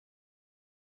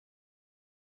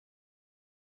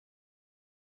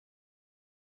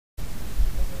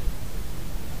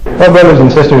Well, brothers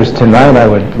and sisters, tonight I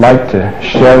would like to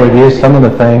share with you some of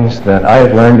the things that I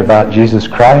have learned about Jesus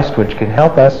Christ which can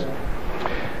help us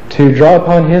to draw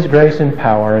upon His grace and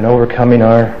power in overcoming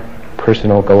our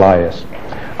personal Goliaths.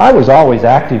 I was always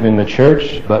active in the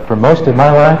church, but for most of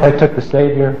my life I took the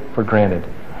Savior for granted.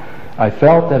 I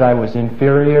felt that I was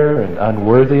inferior and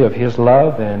unworthy of His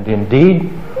love, and indeed,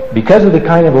 because of the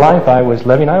kind of life I was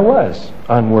living, I was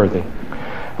unworthy.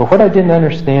 But what I didn't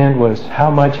understand was how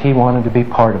much He wanted to be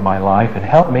part of my life and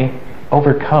help me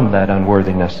overcome that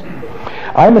unworthiness.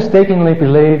 I mistakenly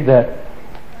believed that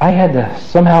I had to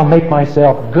somehow make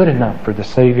myself good enough for the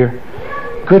Savior,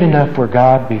 good enough for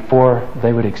God before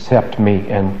they would accept me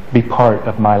and be part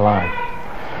of my life.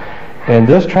 And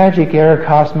this tragic error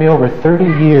cost me over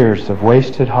 30 years of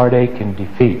wasted heartache and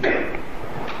defeat.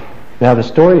 Now, the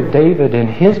story of David and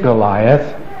his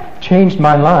Goliath changed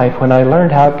my life when I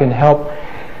learned how it can help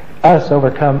us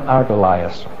overcome our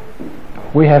Goliaths.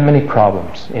 We have many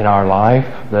problems in our life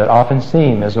that often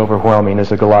seem as overwhelming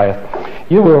as a Goliath.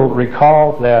 You will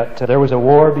recall that there was a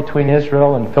war between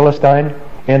Israel and Philistine,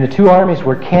 and the two armies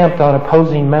were camped on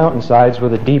opposing mountainsides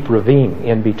with a deep ravine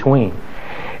in between.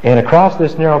 And across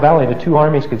this narrow valley, the two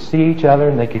armies could see each other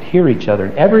and they could hear each other.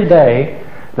 And every day,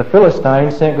 the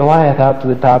Philistines sent Goliath out to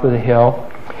the top of the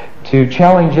hill to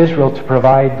challenge Israel to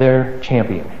provide their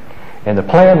champion. And the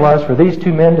plan was for these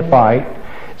two men to fight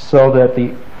so that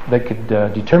they could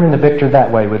determine the victor that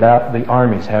way without the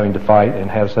armies having to fight and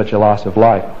have such a loss of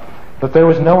life. But there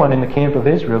was no one in the camp of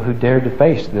Israel who dared to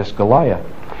face this Goliath.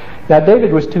 Now,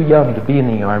 David was too young to be in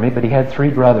the army, but he had 3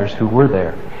 brothers who were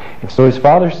there. And so his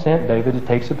father sent David to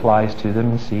take supplies to them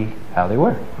and see how they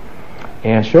were.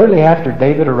 And shortly after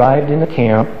David arrived in the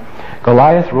camp,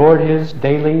 Goliath roared his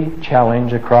daily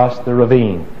challenge across the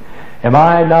ravine. Am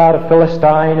I not a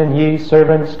Philistine, and ye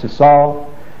servants to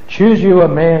Saul? Choose you a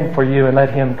man for you, and let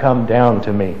him come down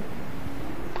to me.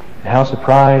 And how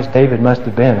surprised David must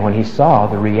have been when he saw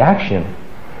the reaction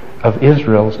of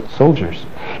Israel's soldiers.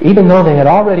 Even though they had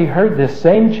already heard this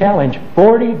same challenge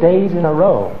 40 days in a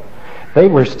row, they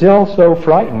were still so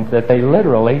frightened that they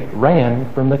literally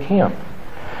ran from the camp.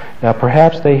 Now,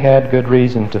 perhaps they had good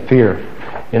reason to fear.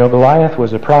 You know, Goliath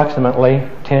was approximately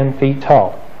 10 feet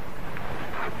tall.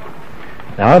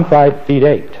 Now, I'm 5 feet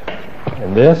 8,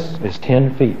 and this is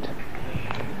 10 feet.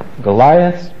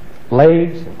 Goliath's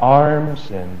legs, arms,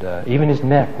 and even his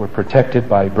neck were protected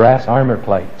by brass armor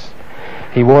plates.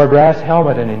 He wore a brass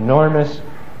helmet and an enormous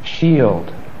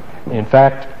shield. In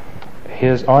fact,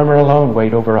 his armor alone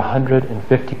weighed over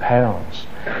 150 pounds.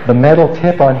 The metal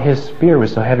tip on his spear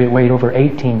was so heavy it weighed over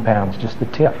 18 pounds, just the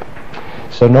tip.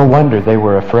 So no wonder they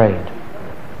were afraid.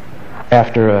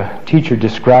 After a teacher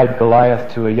described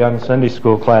Goliath to a young Sunday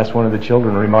school class, one of the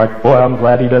children remarked, "Boy, I'm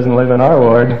glad he doesn't live in our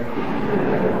ward."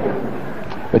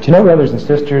 But you know, brothers and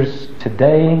sisters,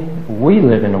 today we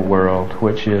live in a world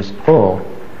which is full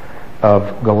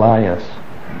of Goliaths.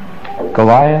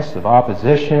 Goliaths of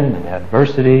opposition and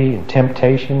adversity and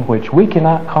temptation which we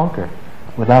cannot conquer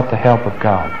without the help of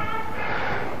God.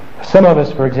 Some of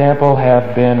us, for example,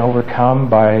 have been overcome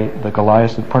by the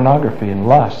Goliaths of pornography and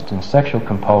lust and sexual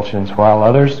compulsions, while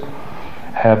others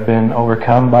have been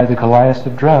overcome by the Goliaths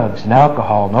of drugs and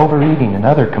alcohol and overeating and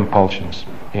other compulsions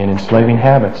and enslaving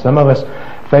habits. Some of us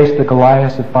face the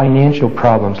Goliaths of financial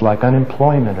problems like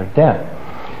unemployment or debt.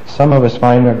 Some of us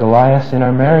find our Goliaths in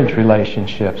our marriage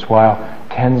relationships, while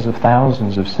tens of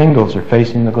thousands of singles are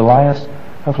facing the Goliaths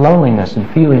of loneliness and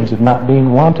feelings of not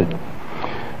being wanted.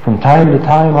 From time to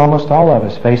time, almost all of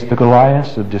us face the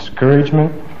Goliaths of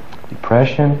discouragement,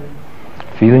 depression,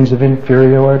 feelings of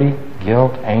inferiority,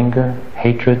 guilt, anger,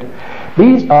 hatred.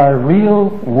 These are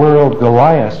real-world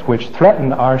Goliaths which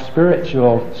threaten our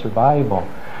spiritual survival.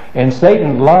 And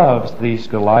Satan loves these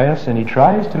Goliaths, and he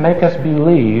tries to make us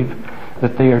believe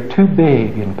that they are too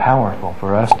big and powerful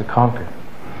for us to conquer.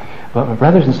 But my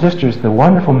brothers and sisters, the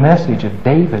wonderful message of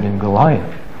David and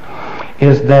Goliath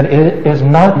is that it is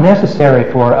not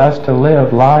necessary for us to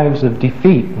live lives of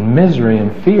defeat and misery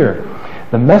and fear.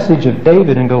 The message of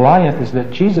David and Goliath is that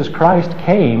Jesus Christ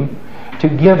came to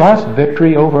give us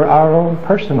victory over our own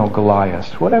personal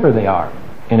Goliaths, whatever they are.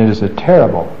 And it is a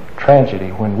terrible tragedy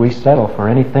when we settle for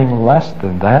anything less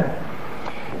than that,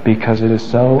 because it is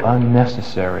so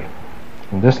unnecessary.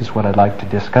 And this is what I'd like to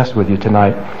discuss with you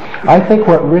tonight. I think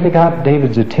what really got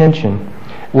David's attention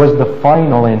was the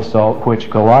final insult which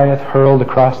Goliath hurled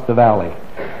across the valley.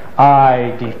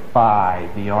 I defy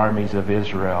the armies of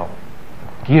Israel.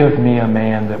 Give me a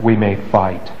man that we may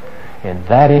fight. And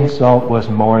that insult was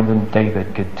more than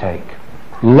David could take.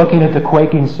 Looking at the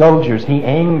quaking soldiers, he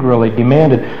angrily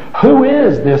demanded, "Who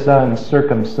is this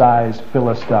uncircumcised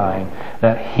Philistine,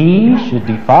 that he should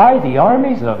defy the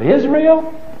armies of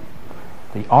Israel?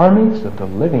 The armies of the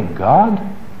living God?"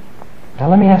 Now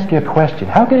let me ask you a question.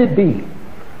 How could it be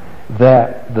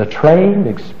that the trained,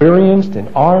 experienced, and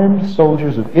armed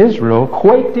soldiers of Israel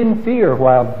quaked in fear,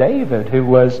 while David, who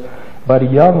was but a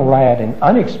young lad and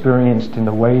unexperienced in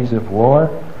the ways of war,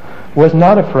 was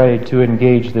not afraid to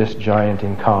engage this giant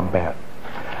in combat?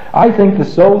 I think the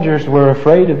soldiers were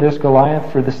afraid of this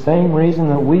Goliath for the same reason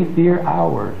that we fear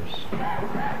ours.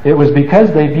 It was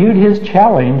because they viewed his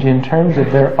challenge in terms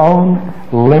of their own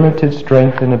limited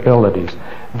strength and abilities.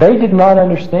 They did not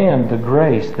understand the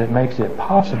grace that makes it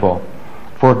possible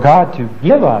for God to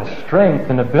give us strength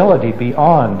and ability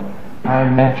beyond our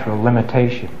natural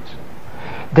limitations.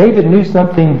 David knew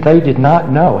something they did not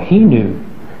know. He knew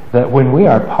that when we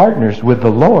are partners with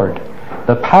the Lord,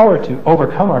 the power to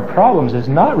overcome our problems is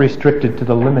not restricted to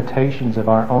the limitations of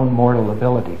our own mortal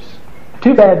abilities.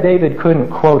 Too bad David couldn't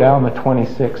quote Alma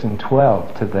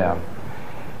 26:12 to them.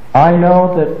 "I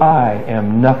know that I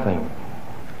am nothing.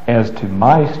 As to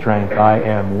my strength I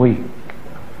am weak.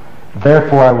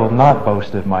 Therefore I will not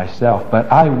boast of myself,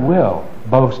 but I will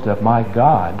boast of my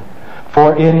God.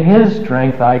 For in His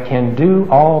strength I can do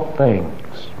all things."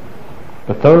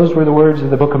 But those were the words of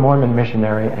the Book of Mormon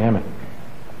missionary Ammon.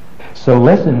 So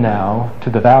listen now to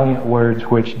the valiant words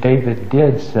which David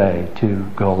did say to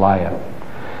Goliath.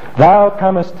 "Thou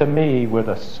comest to me with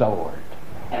a sword,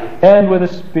 and with a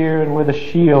spear, and with a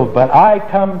shield, but I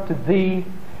come to thee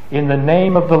in the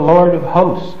name of the Lord of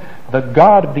hosts, the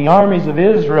God of the armies of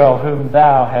Israel, whom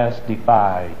thou hast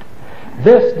defied.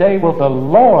 This day will the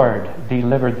Lord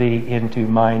deliver thee into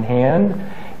mine hand,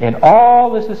 and all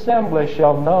this assembly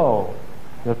shall know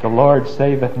that the Lord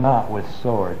saveth not with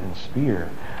sword and spear.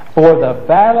 For the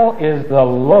battle is the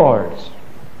Lord's,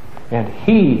 and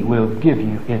He will give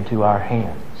you into our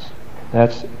hands."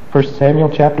 That's 1 Samuel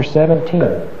chapter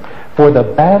 17. "For the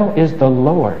battle is the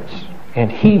Lord's,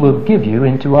 and He will give you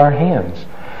into our hands."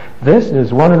 This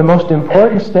is one of the most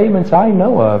important statements I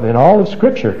know of in all of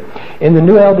Scripture. In the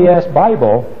New LDS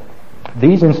Bible,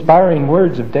 these inspiring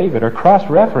words of David are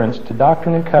cross-referenced to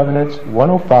Doctrine and Covenants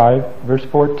 105, verse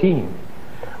 14,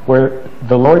 where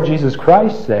the Lord Jesus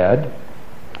Christ said,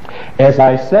 "As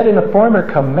I said in a former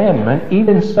commandment,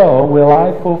 even so will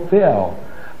I fulfill.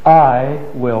 I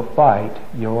will fight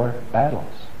your battles."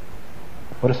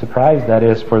 What a surprise that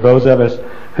is for those of us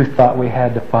who thought we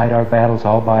had to fight our battles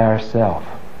all by ourselves.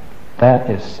 That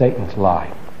is Satan's lie.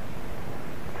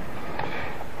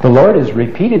 The Lord has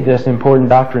repeated this important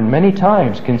doctrine many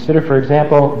times. Consider, for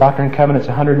example, Doctrine and Covenants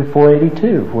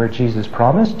 104:82, where Jesus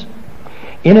promised,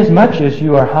 "Inasmuch as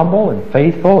you are humble and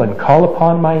faithful and call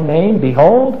upon my name,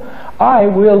 behold, I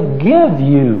will give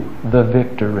you the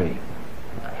victory."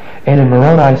 And in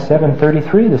Moroni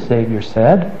 7:33, the Savior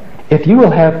said, "If you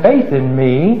will have faith in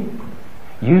me,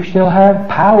 you shall have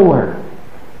power."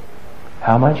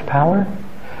 How much power?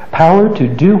 Power to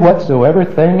do whatsoever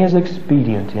thing is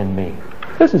expedient in me.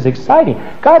 This is exciting.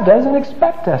 God doesn't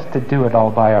expect us to do it all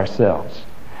by ourselves.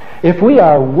 If we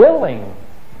are willing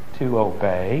to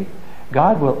obey,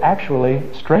 God will actually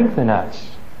strengthen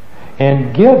us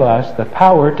and give us the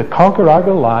power to conquer our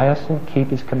Goliaths and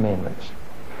keep His commandments.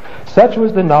 Such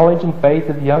was the knowledge and faith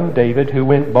of young David, who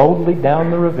went boldly down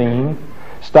the ravine,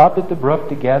 stopped at the brook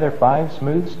to gather 5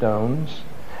 smooth stones,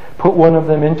 put one of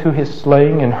them into his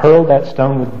sling, and hurled that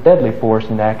stone with deadly force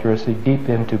and accuracy deep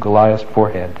into Goliath's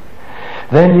forehead.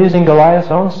 Then, using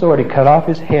Goliath's own sword, he cut off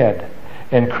his head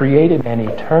and created an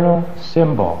eternal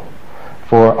symbol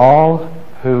for all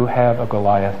who have a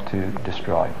Goliath to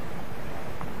destroy.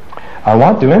 I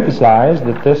want to emphasize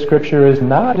that this Scripture is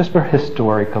not just for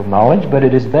historical knowledge, but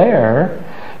it is there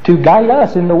to guide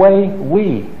us in the way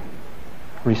we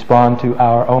respond to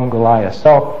our own Goliath.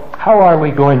 So, how are we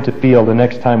going to feel the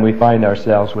next time we find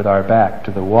ourselves with our back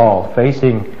to the wall,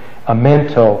 facing a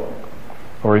mental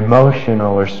or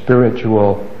emotional or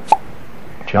spiritual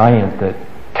giant that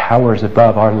towers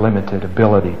above our limited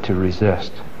ability to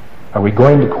resist? Are we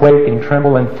going to quake and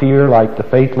tremble in fear like the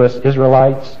faithless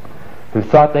Israelites who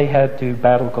thought they had to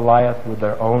battle Goliath with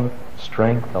their own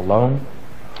strength alone?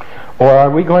 Or are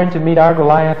we going to meet our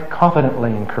Goliath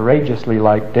confidently and courageously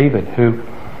like David, who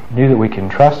knew that we can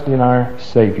trust in our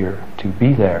Savior to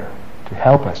be there to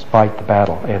help us fight the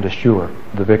battle and assure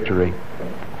the victory?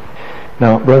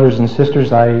 Now, brothers and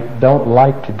sisters, I don't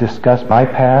like to discuss my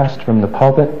past from the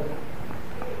pulpit,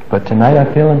 but tonight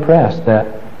I feel impressed that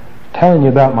telling you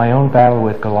about my own battle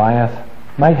with Goliath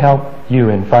might help you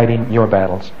in fighting your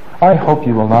battles. I hope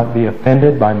you will not be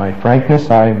offended by my frankness.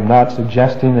 I'm not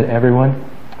suggesting that everyone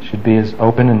should be as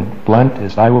open and blunt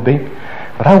as I will be.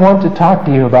 But I want to talk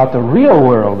to you about the real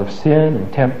world of sin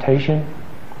and temptation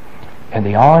and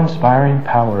the awe-inspiring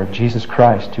power of Jesus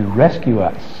Christ to rescue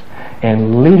us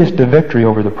and lead us to victory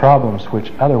over the problems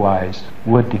which otherwise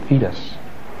would defeat us.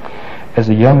 As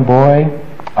a young boy,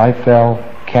 I fell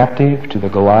captive to the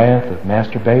Goliath of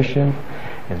masturbation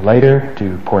and later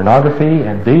to pornography,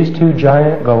 and these two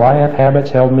giant Goliath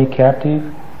habits held me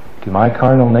captive to my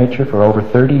carnal nature for over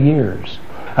 30 years.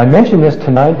 I mention this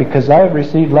tonight because I have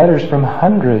received letters from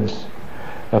hundreds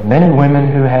of men and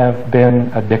women who have been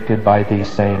addicted by these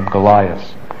same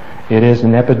Goliaths. It is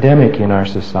an epidemic in our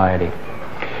society.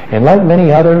 And like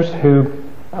many others who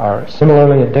are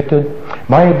similarly addicted,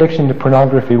 my addiction to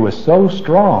pornography was so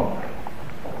strong.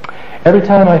 Every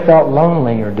time I felt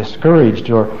lonely or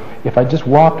discouraged, or if I just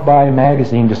walked by a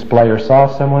magazine display or saw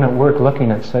someone at work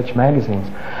looking at such magazines,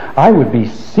 I would be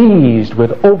seized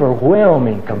with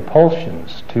overwhelming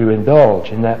compulsions to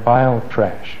indulge in that vile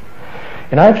trash.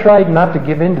 And I tried not to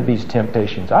give in to these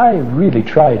temptations. I really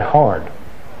tried hard.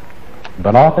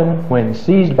 But often, when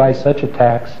seized by such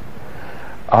attacks,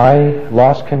 I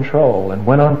lost control and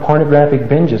went on pornographic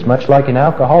binges, much like an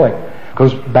alcoholic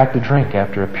goes back to drink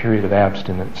after a period of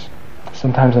abstinence.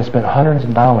 Sometimes I spent hundreds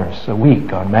of dollars a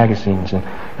week on magazines and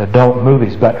adult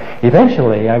movies, but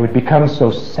eventually I would become so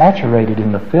saturated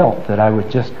in the filth that I would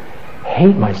just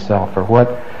hate myself for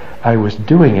what I was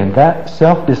doing, and that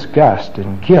self-disgust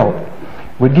and guilt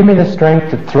would give me the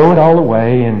strength to throw it all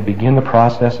away and begin the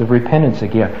process of repentance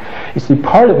again. You see,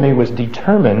 part of me was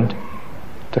determined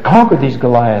to conquer these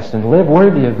Goliaths and live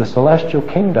worthy of the celestial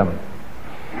kingdom.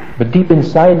 But deep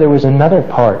inside there was another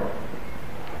part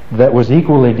that was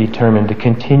equally determined to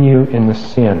continue in the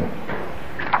sin.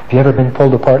 Have you ever been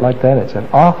pulled apart like that? It's an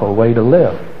awful way to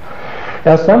live.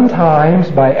 Now sometimes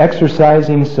by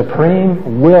exercising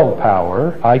supreme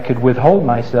willpower, I could withhold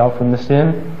myself from the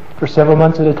sin for several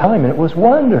months at a time, and it was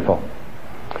wonderful.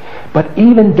 But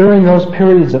even during those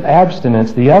periods of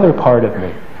abstinence, the other part of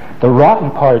me, the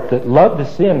rotten part that loved the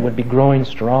sin, would be growing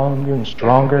stronger and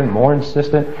stronger and more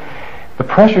insistent. The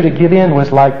pressure to give in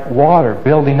was like water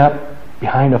building up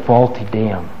behind a faulty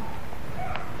dam.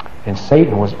 And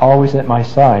Satan was always at my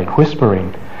side,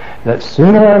 whispering that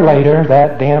sooner or later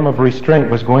that dam of restraint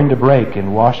was going to break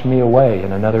and wash me away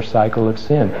in another cycle of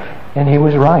sin. And he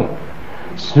was right.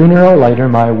 Sooner or later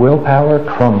my willpower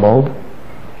crumbled,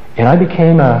 and I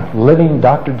became a living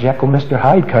Dr. Jekyll, Mr.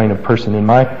 Hyde kind of person in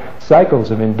my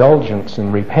cycles of indulgence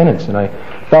and repentance, and I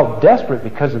felt desperate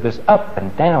because of this up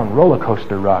and down roller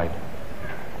coaster ride.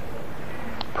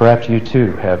 Perhaps you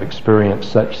too have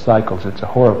experienced such cycles. It's a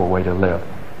horrible way to live.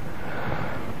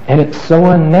 And it's so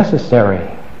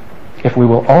unnecessary if we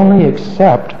will only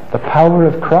accept the power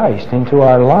of Christ into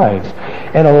our lives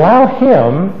and allow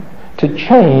Him to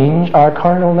change our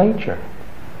carnal nature.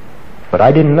 But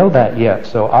I didn't know that yet,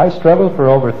 so I struggled for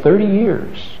over 30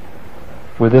 years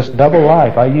with this double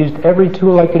life. I used every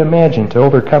tool I could imagine to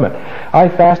overcome it. I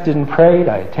fasted and prayed.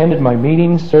 I attended my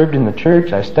meetings, served in the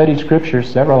church. I studied Scripture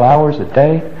several hours a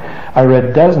day. I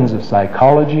read dozens of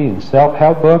psychology and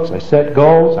self-help books. I set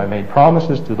goals. I made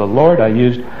promises to the Lord. I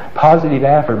used positive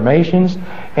affirmations.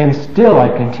 And still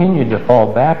I continued to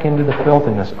fall back into the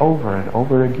filthiness over and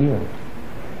over again.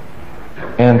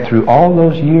 And through all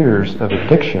those years of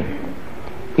addiction,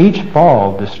 each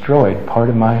fall destroyed part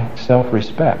of my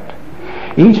self-respect.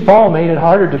 Each fall made it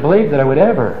harder to believe that I would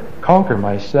ever conquer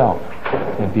myself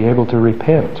and be able to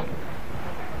repent.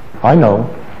 I know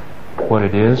what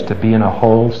it is to be in a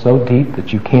hole so deep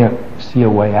that you can't see a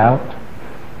way out.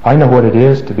 I know what it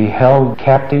is to be held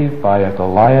captive by a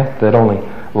Goliath that only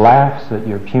laughs at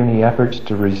your puny efforts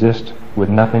to resist with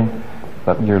nothing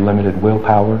but your limited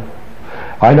willpower.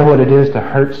 I know what it is to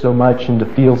hurt so much and to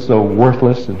feel so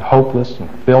worthless and hopeless and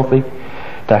filthy,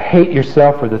 to hate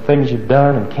yourself for the things you've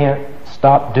done and can't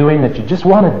stop doing, that you just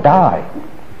want to die.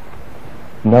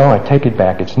 No, I take it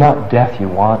back. It's not death you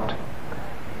want,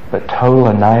 but total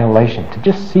annihilation, to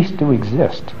just cease to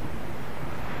exist.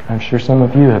 I'm sure some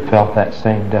of you have felt that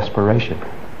same desperation.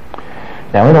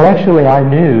 Now, intellectually, I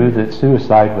knew that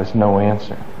suicide was no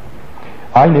answer.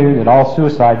 I knew that all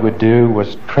suicide would do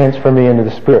was transfer me into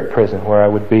the spirit prison where I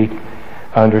would be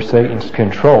under Satan's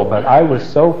control. But I was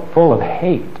so full of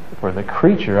hate for the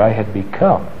creature I had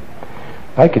become,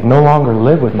 I could no longer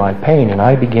live with my pain, and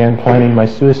I began planning my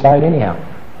suicide anyhow.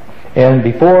 And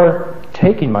before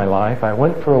taking my life, I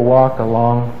went for a walk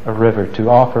along a river to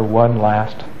offer one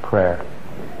last prayer.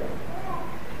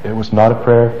 It was not a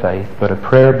prayer of faith, but a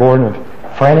prayer born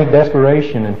of frantic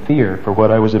desperation and fear for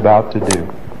what I was about to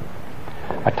do.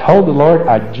 I told the Lord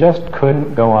I just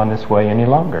couldn't go on this way any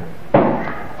longer.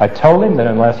 I told him that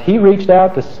unless he reached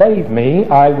out to save me,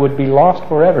 I would be lost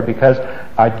forever because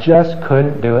I just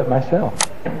couldn't do it myself.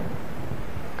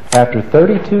 After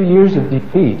 32 years of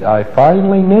defeat, I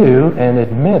finally knew and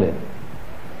admitted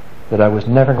that I was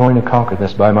never going to conquer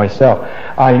this by myself.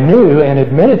 I knew and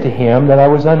admitted to him that I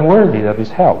was unworthy of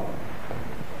his help.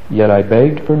 Yet I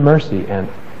begged for mercy, and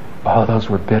oh, those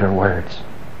were bitter words.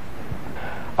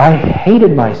 I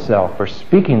hated myself for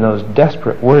speaking those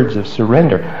desperate words of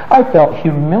surrender. I felt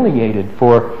humiliated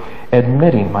for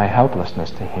admitting my helplessness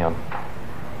to him.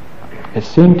 It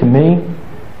seemed to me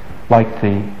like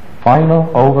the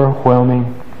final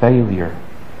overwhelming failure.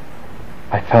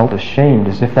 I felt ashamed,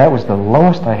 as if that was the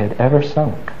lowest I had ever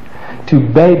sunk. To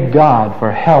beg God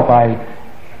for help I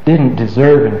didn't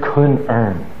deserve and couldn't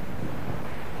earn.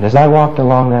 And as I walked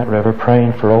along that river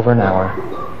praying for over an hour,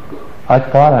 I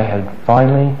thought I had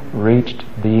finally reached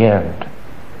the end,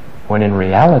 when in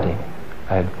reality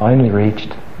I had finally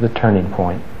reached the turning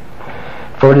point.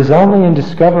 For it is only in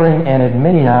discovering and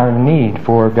admitting our need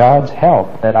for God's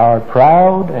help that our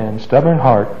proud and stubborn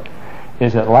heart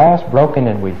is at last broken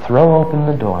and we throw open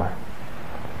the door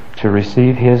to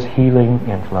receive His healing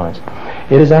influence.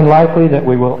 It is unlikely that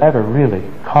we will ever really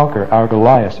conquer our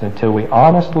Goliaths until we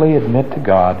honestly admit to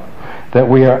God that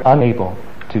we are unable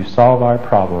to solve our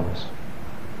problems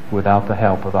without the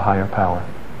help of a higher power.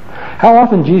 How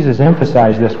often Jesus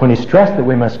emphasized this when He stressed that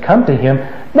we must come to Him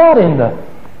not in the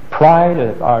pride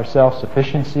of our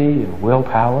self-sufficiency and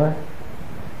willpower,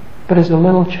 but as a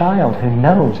little child who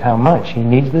knows how much he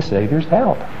needs the Savior's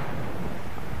help.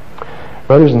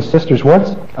 Brothers and sisters,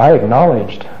 once I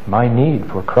acknowledged my need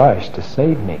for Christ to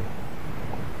save me,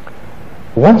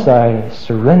 once I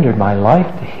surrendered my life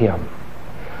to Him,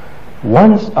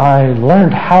 once I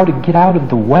learned how to get out of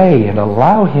the way and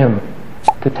allow Him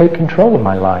to take control of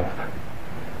my life,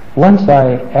 once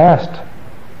I asked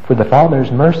for the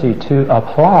Father's mercy to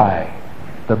apply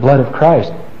the blood of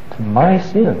Christ to my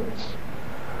sins,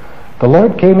 the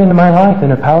Lord came into my life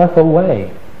in a powerful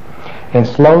way. And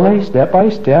slowly, step by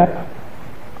step,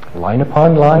 line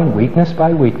upon line, weakness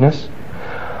by weakness,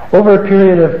 over a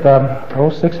period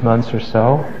of 6 months or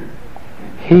so,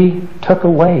 He took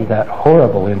away that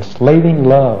horrible, enslaving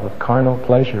love of carnal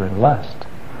pleasure and lust.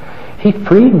 He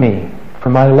freed me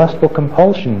from my lustful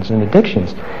compulsions and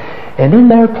addictions. And in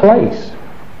their place,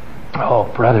 oh,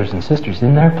 brothers and sisters,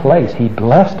 in their place, He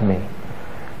blessed me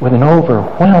with an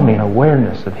overwhelming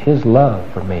awareness of His love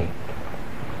for me.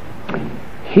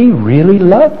 He really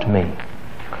loved me.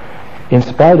 In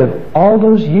spite of all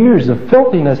those years of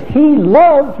filthiness, He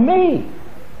loved me.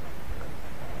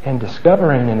 And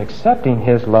discovering and accepting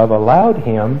His love allowed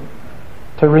Him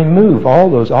to remove all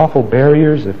those awful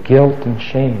barriers of guilt and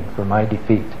shame for my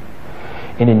defeat,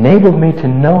 and enabled me to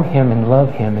know Him and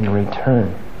love Him in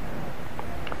return.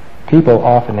 People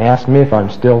often ask me if I'm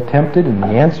still tempted, and the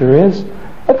answer is,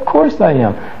 of course I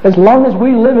am. As long as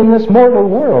we live in this mortal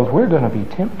world, we're going to be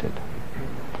tempted.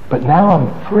 But now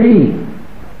I'm free.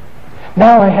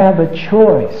 Now I have a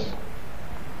choice.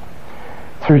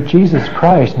 Through Jesus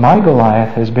Christ, my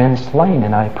Goliath has been slain,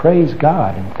 and I praise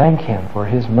God and thank Him for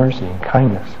His mercy and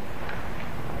kindness.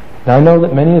 Now I know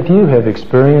that many of you have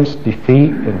experienced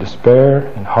defeat and despair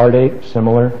and heartache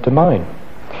similar to mine.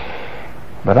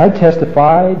 But I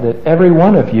testify that every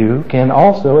one of you can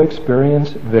also experience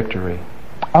victory.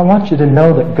 I want you to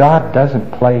know that God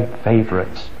doesn't play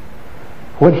favorites.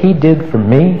 What He did for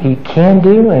me, He can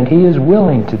do, and He is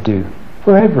willing to do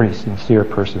for every sincere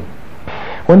person.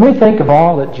 When we think of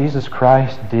all that Jesus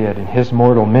Christ did in His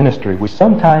mortal ministry, we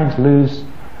sometimes lose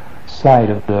sight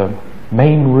of the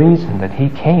main reason that He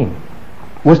came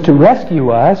was to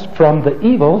rescue us from the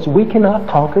evils we cannot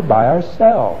conquer by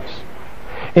ourselves.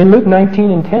 In Luke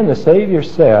 19:10, the Savior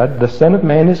said, "The Son of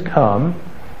Man is come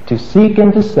to seek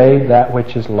and to save that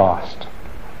which is lost."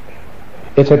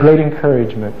 It's a great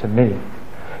encouragement to me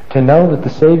to know that the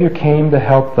Savior came to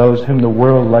help those whom the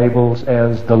world labels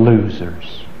as the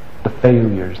losers, the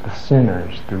failures, the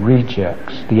sinners, the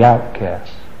rejects, the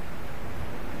outcasts.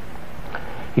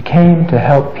 He came to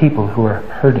help people who are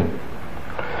hurting,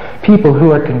 people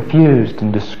who are confused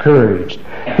and discouraged,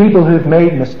 people who've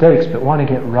made mistakes but want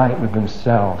to get right with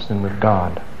themselves and with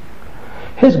God.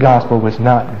 His gospel was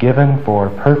not given for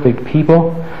perfect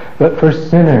people, but for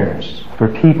sinners, for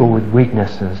people with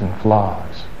weaknesses and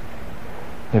flaws.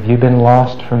 Have you been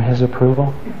lost from His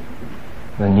approval?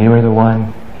 Then you are the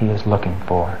one He is looking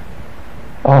for.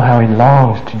 Oh, how He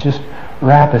longs to just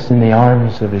wrap us in the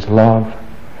arms of His love.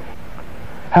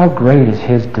 How great is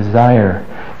His desire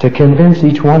to convince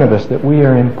each one of us that we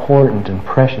are important and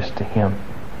precious to Him.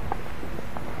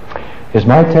 Is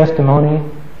my testimony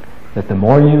that the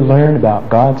more you learn about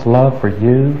God's love for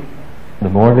you, the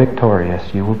more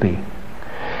victorious you will be.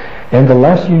 And the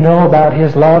less you know about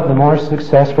His love, the more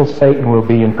successful Satan will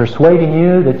be in persuading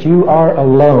you that you are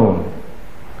alone,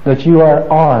 that you are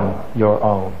on your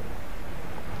own,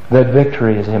 that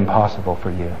victory is impossible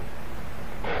for you.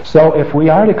 So if we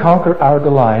are to conquer our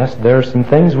Goliaths, there are some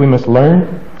things we must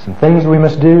learn, some things we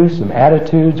must do, some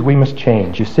attitudes we must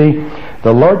change. You see,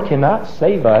 the Lord cannot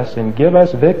save us and give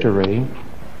us victory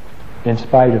in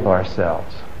spite of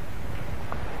ourselves.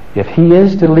 If He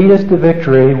is to lead us to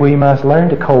victory, we must learn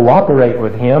to cooperate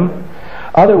with Him.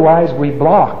 Otherwise, we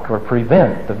block or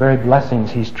prevent the very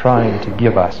blessings He's trying to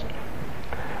give us.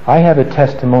 I have a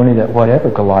testimony that whatever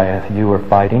Goliath you are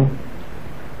fighting,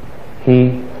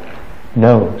 He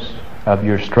knows of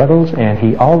your struggles, and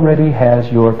He already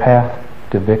has your path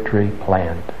to victory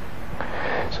planned.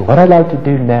 So what I'd like to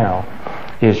do now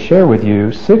is share with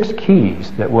you 6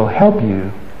 keys that will help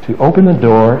you to open the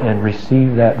door and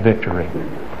receive that victory.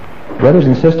 Brothers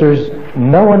and sisters,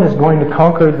 no one is going to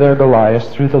conquer their Goliaths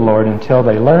through the Lord until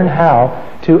they learn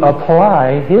how to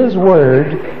apply His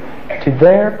Word to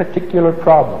their particular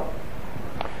problem.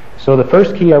 So the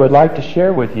first key I would like to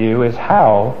share with you is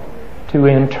how to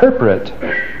interpret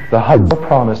the high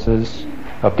promises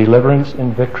of deliverance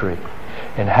and victory,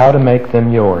 and how to make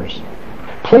them yours.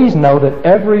 Please know that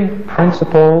every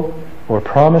principle or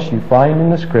promise you find in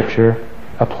the Scripture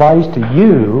applies to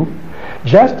you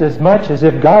just as much as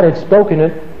if God had spoken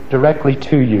it directly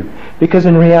to you, because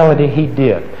in reality He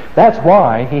did. That's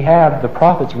why He had the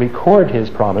prophets record His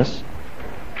promise,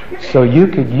 so you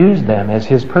could use them as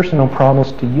His personal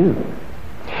promise to you.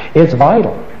 It's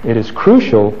vital, it is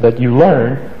crucial that you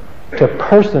learn to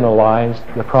personalize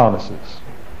the promises.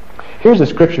 Here's a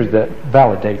scripture that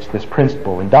validates this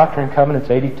principle. In Doctrine and Covenants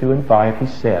 82 and 5, He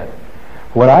said,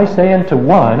 "What I say unto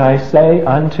one, I say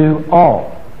unto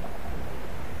all."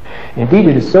 Indeed,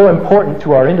 it is so important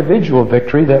to our individual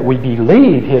victory that we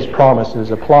believe His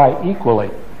promises apply equally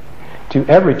to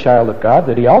every child of God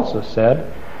that He also said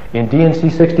in D&C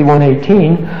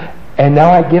 61:18, "And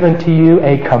now I give unto you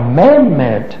a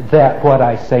commandment that what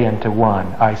I say unto one,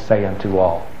 I say unto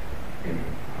all."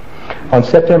 On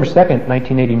September 2nd,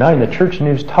 1989, the Church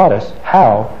News taught us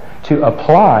how to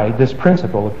apply this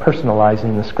principle of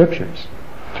personalizing the Scriptures.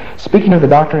 Speaking of the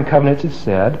Doctrine and Covenants, it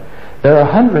said, "There are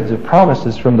hundreds of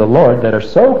promises from the Lord that are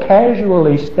so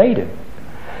casually stated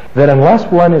that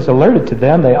unless one is alerted to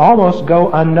them, they almost go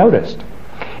unnoticed.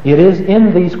 It is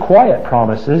in these quiet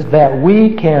promises that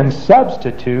we can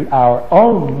substitute our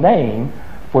own name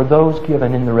for those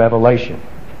given in the revelation.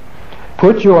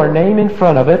 Put your name in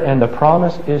front of it and the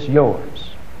promise is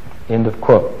yours." End of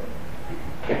quote.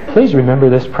 Please remember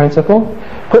this principle.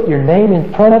 Put your name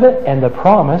in front of it and the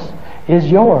promise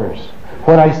is yours.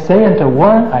 What I say unto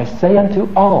one, I say unto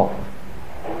all.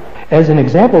 As an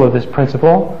example of this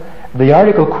principle, the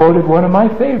article quoted one of my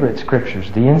favorite scriptures,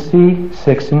 D&C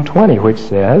 6:20, which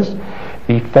says,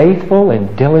 "Be faithful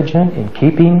and diligent in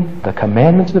keeping the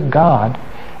commandments of God,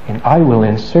 and I will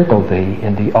encircle thee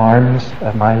in the arms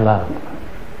of my love."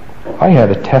 I have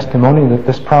a testimony that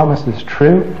this promise is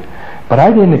true, but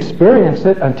I didn't experience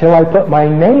it until I put my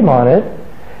name on it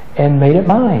and made it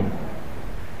mine.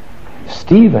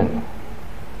 Stephen,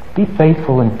 be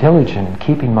faithful and diligent in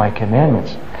keeping my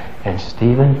commandments, and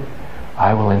Stephen,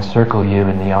 I will encircle you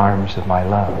in the arms of my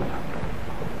love.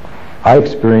 I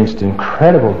experienced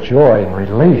incredible joy and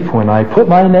relief when I put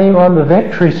my name on the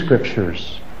victory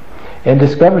scriptures and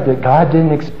discovered that God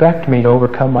didn't expect me to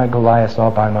overcome my Goliaths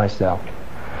all by myself.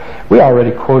 We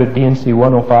already quoted D&C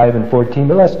 105 and 14,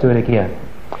 but let's do it again.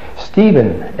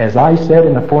 "Stephen, as I said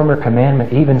in the former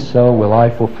commandment, even so will I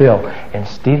fulfill. And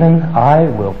Stephen, I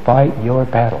will fight your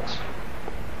battles."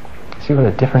 See what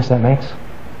a difference that makes?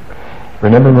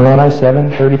 Remember Moroni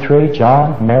 7:33,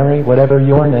 John, Mary, whatever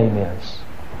your name is,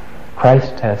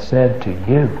 Christ hath said to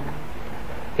you,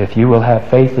 "If you will have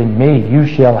faith in me, you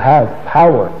shall have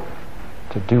power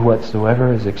to do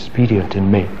whatsoever is expedient in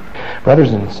me."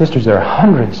 Brothers and sisters, there are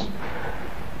hundreds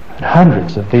and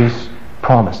hundreds of these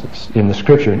promises in the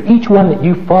Scripture, and each one that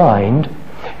you find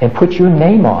and put your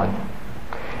name on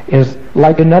is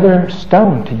like another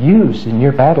stone to use in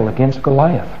your battle against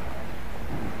Goliath.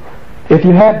 If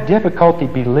you have difficulty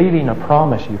believing a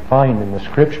promise you find in the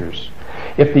Scriptures,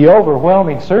 if the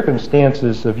overwhelming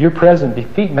circumstances of your present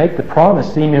defeat make the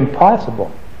promise seem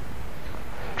impossible,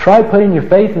 try putting your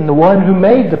faith in the one who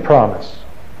made the promise.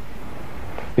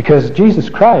 Because Jesus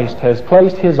Christ has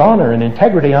placed His honor and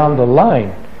integrity on the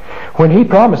line when He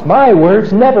promised, "My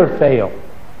words never fail.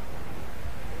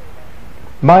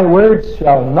 My words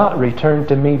shall not return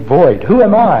to me void. Who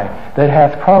am I that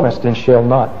hath promised and shall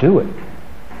not do it?"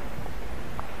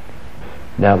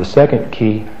 Now the second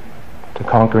key to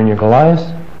conquering your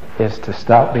Goliaths is to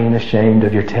stop being ashamed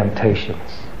of your temptations.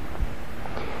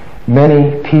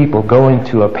 Many people go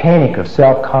into a panic of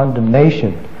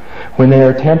self-condemnation when they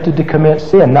are tempted to commit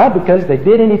sin, not because they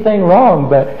did anything wrong,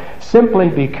 but simply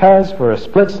because for a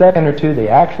split second or two they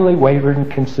actually wavered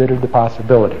and considered the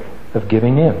possibility of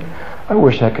giving in. I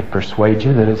wish I could persuade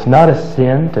you that it's not a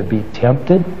sin to be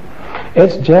tempted.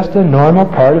 It's just a normal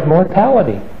part of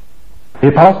mortality. The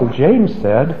Apostle James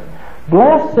said,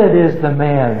 "Blessed is the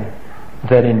man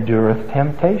that endureth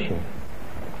temptation."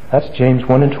 That's James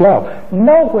 1 and 12.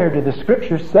 Nowhere do the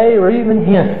Scriptures say or even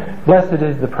hint, blessed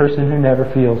is the person who never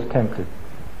feels tempted.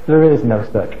 There is no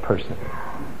such person.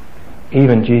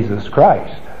 Even Jesus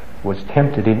Christ was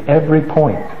tempted in every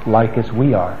point, like as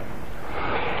we are.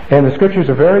 And the Scriptures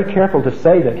are very careful to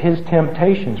say that his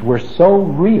temptations were so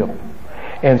real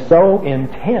and so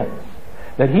intense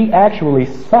that he actually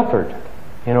suffered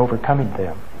in overcoming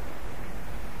them.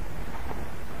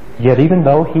 Yet even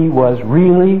though he was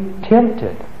really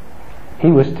tempted,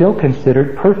 he was still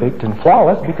considered perfect and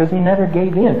flawless because he never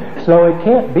gave in. So it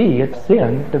can't be a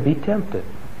sin to be tempted.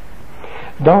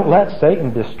 Don't let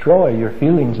Satan destroy your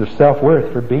feelings of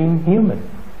self-worth for being human.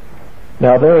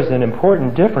 Now there is an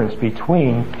important difference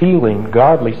between feeling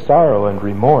godly sorrow and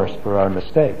remorse for our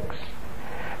mistakes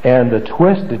and the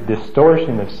twisted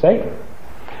distortion of Satan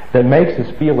that makes us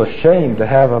feel ashamed to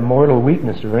have a mortal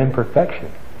weakness or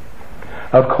imperfection.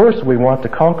 Of course we want to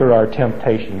conquer our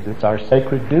temptations. It's our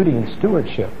sacred duty and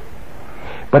stewardship.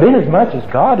 But inasmuch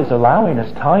as God is allowing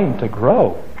us time to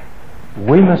grow,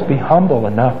 we must be humble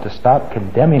enough to stop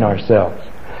condemning ourselves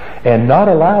and not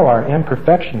allow our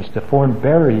imperfections to form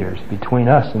barriers between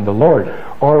us and the Lord,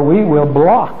 or we will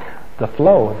block the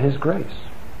flow of His grace.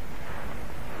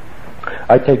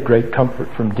 I take great comfort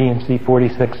from D&C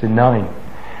 46 and 9,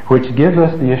 which gives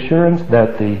us the assurance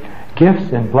that the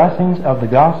gifts and blessings of the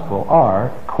gospel are,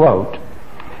 quote,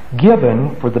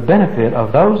 given for the benefit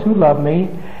of those who love me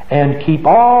and keep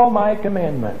all my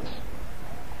commandments.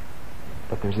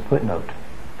 But there's a footnote.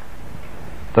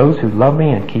 Those who love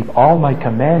me and keep all my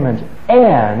commandments,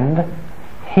 and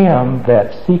him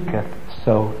that seeketh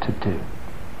so to do.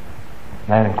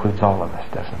 That includes all of us,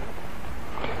 doesn't it?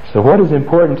 So what is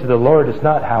important to the Lord is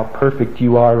not how perfect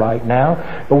you are right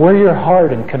now, but where your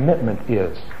heart and commitment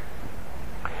is.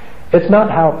 It's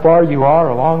not how far you are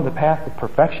along the path of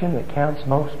perfection that counts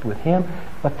most with Him,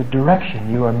 but the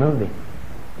direction you are moving.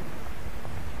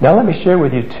 Now let me share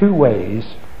with you 2 ways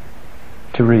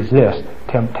to resist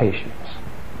temptations.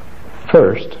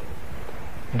 First,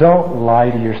 don't lie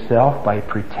to yourself by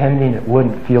pretending it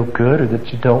wouldn't feel good or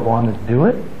that you don't want to do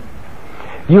it.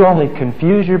 You only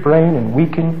confuse your brain and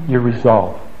weaken your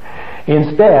resolve.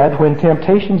 Instead, when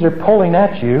temptations are pulling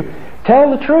at you, tell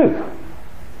the truth.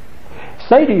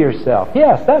 Say to yourself,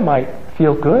 yes, that might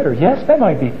feel good, or yes, that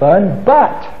might be fun,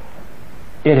 but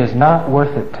it is not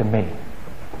worth it to me.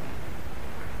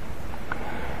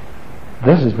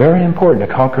 This is very important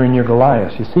to conquering your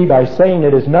Goliaths. You see, by saying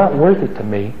it is not worth it to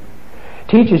me,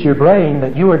 teaches your brain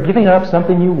that you are giving up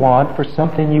something you want for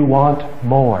something you want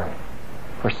more,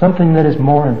 for something that is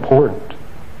more important.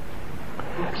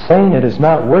 Saying it is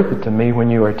not worth it to me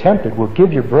when you are tempted will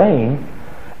give your brain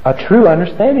a true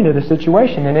understanding of the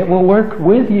situation, and it will work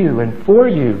with you and for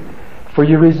you for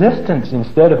your resistance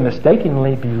instead of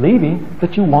mistakenly believing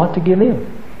that you want to give in.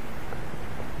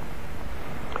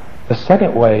 The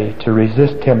second way to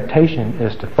resist temptation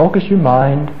is to focus your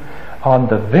mind on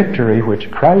the victory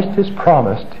which Christ has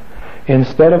promised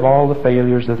instead of all the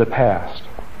failures of the past.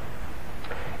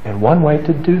 And one way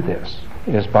to do this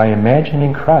is by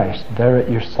imagining Christ there at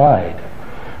your side,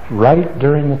 right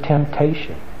during the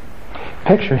temptation.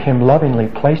 Picture Him lovingly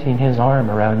placing His arm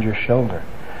around your shoulder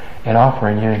and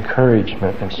offering you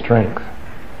encouragement and strength.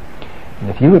 And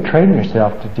if you would train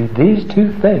yourself to do these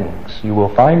 2 things, you will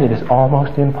find it is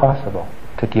almost impossible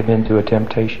to give in to a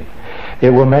temptation.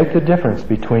 It will make the difference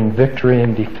between victory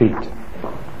and defeat.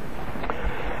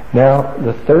 Now,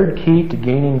 the third key to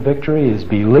gaining victory is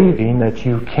believing that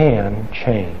you can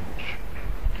change.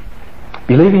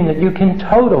 Believing that you can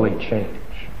totally change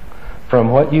from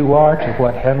what you are to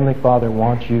what Heavenly Father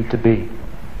wants you to be.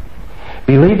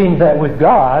 Believing that with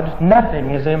God,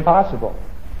 nothing is impossible.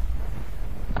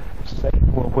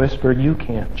 Satan will whisper, you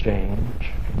can't change.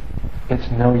 It's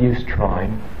no use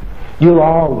trying. You'll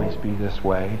always be this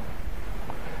way.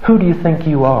 Who do you think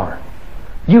you are?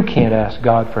 You can't ask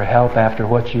God for help after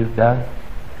what you've done.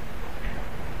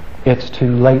 It's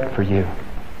too late for you.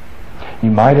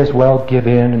 You might as well give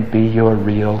in and be your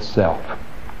real self.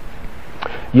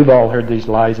 You've all heard these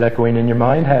lies echoing in your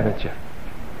mind, haven't you?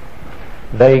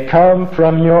 They come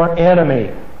from your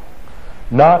enemy,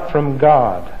 not from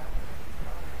God.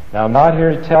 Now, I'm not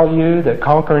here to tell you that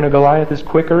conquering a Goliath is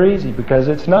quick or easy, because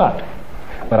it's not.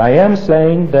 But I am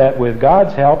saying that with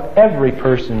God's help, every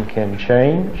person can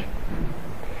change.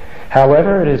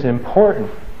 However, it is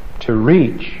important to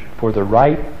reach for the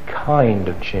right kind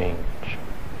of change.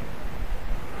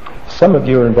 Some of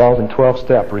you are involved in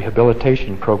 12-step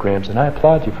rehabilitation programs, and I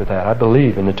applaud you for that. I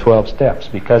believe in the 12 steps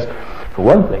because, for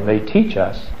one thing, they teach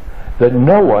us that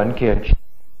no one can change.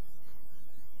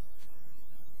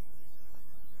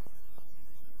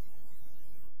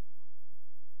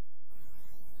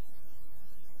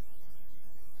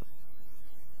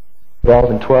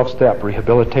 Involved in 12-step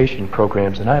rehabilitation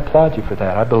programs, and I applaud you for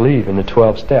that. I believe in the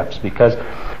 12 steps because,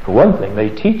 for one thing, they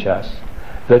teach us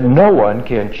that no one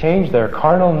can change their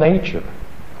carnal nature.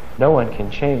 No one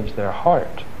can change their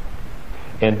heart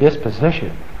and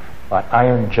disposition by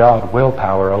iron-jawed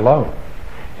willpower alone.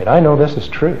 And I know this is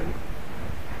true.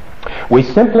 We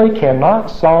simply cannot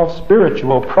solve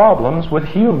spiritual problems with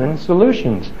human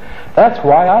solutions. That's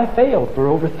why I failed for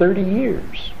over 30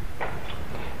 years.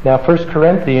 Now, 1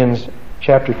 Corinthians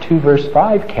chapter 2, verse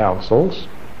 5 counsels,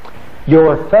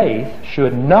 your faith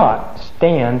should not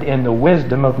stand in the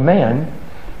wisdom of men,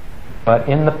 but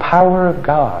in the power of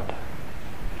God.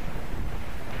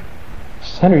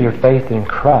 Center your faith in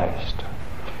Christ.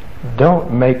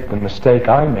 Don't make the mistake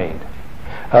I made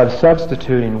of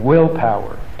substituting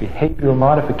willpower, behavioral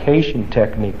modification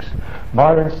techniques,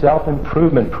 modern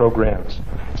self-improvement programs,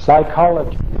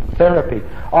 psychology, therapy.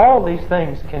 All these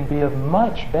things can be of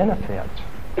much benefit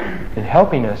in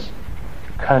helping us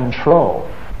control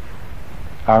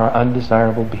our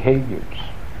undesirable behaviors.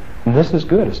 And this is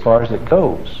good as far as it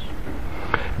goes.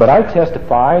 But I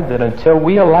testify that until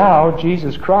we allow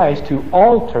Jesus Christ to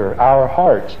alter our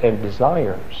hearts and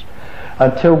desires,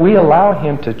 until we allow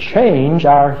Him to change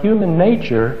our human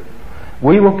nature,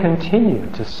 we will continue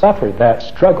to suffer that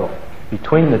struggle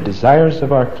between the desires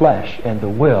of our flesh and the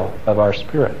will of our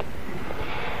spirit.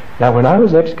 Now, when I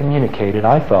was excommunicated,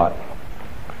 I thought,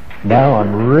 now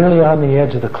I'm really on the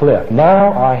edge of the cliff.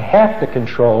 Now I have to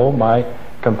control my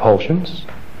compulsions,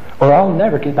 or I'll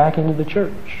never get back into the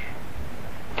church.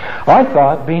 I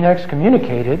thought being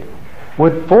excommunicated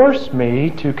would force me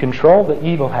to control the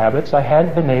evil habits I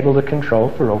hadn't been able to control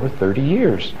for over 30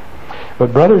 years.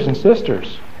 But brothers and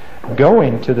sisters,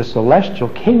 going to the celestial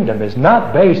kingdom is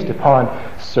not based upon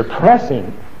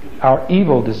suppressing our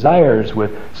evil desires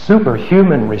with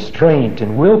superhuman restraint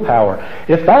and willpower.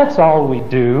 If that's all we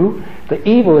do, the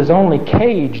evil is only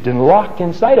caged and locked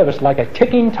inside of us like a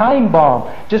ticking time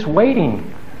bomb, just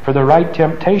waiting for the right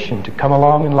temptation to come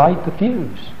along and light the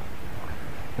fuse.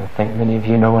 I think many of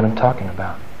you know what I'm talking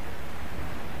about.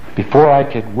 Before I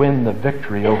could win the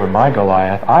victory over my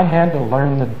Goliath, I had to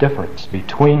learn the difference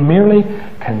between merely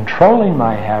controlling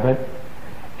my habit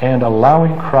and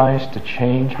allowing Christ to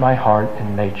change my heart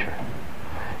and nature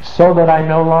so that I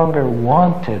no longer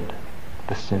wanted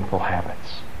the sinful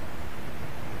habits.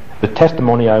 The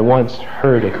testimony I once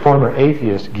heard a former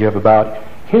atheist give about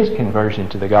his conversion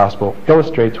to the gospel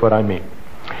illustrates what I mean.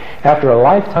 After a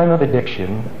lifetime of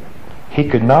addiction, he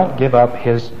could not give up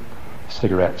his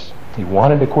cigarettes. He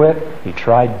wanted to quit. He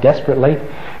tried desperately,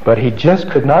 but he just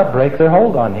could not break their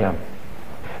hold on him.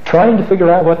 Trying to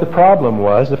figure out what the problem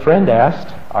was, a friend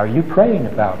asked, "Are you praying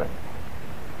about it?"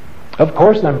 "Of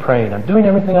course I'm praying. I'm doing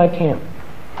everything I can."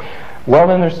 "Well,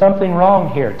 then there's something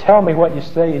wrong here. Tell me what you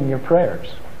say in your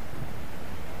prayers."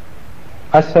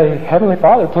 I say, "Heavenly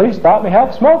Father, please stop me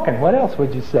help smoking." What else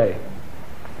would you say?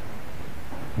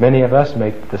 Many of us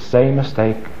make the same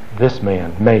mistake this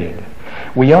man made.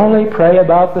 We only pray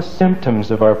about the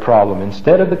symptoms of our problem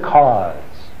instead of the cause.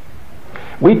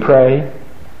 We pray,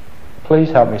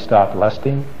 "Please help me stop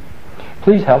lusting.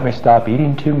 Please help me stop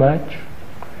eating too much.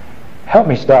 Help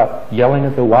me stop yelling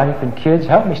at the wife and kids.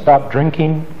 Help me stop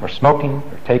drinking or smoking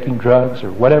or taking drugs,"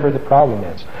 or whatever the problem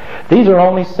is. These are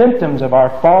only symptoms of our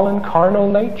fallen carnal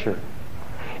nature.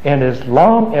 And as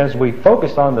long as we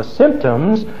focus on the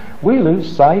symptoms, we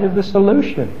lose sight of the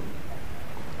solution.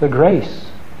 The grace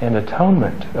and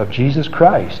atonement of Jesus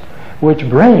Christ, which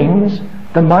brings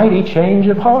the mighty change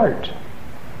of heart.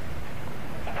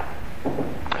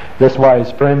 This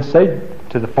wise friend said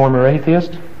to the former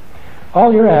atheist,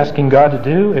 "All you're asking God to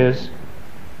do is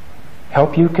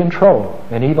help you control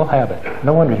an evil habit.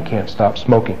 No wonder you can't stop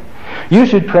smoking. You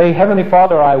should pray, 'Heavenly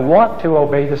Father, I want to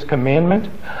obey this commandment.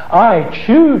 I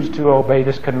choose to obey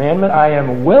this commandment. I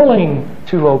am willing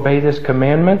to obey this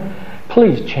commandment.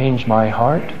 Please change my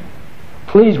heart.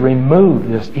 Please remove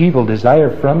this evil desire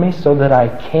from me so that I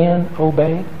can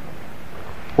obey.'"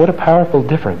 What a powerful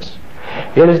difference.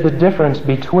 It is the difference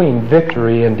between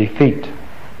victory and defeat.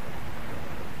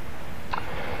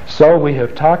 So we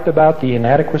have talked about the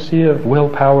inadequacy of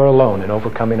willpower alone in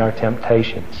overcoming our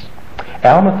temptations.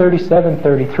 Alma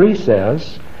 37:33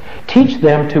 says, teach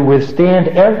them to withstand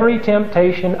every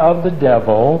temptation of the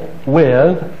devil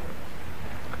with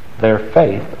their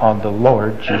faith on the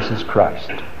Lord Jesus Christ.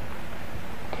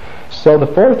 So the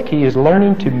fourth key is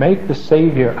learning to make the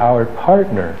Savior our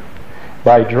partner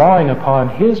by drawing upon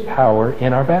His power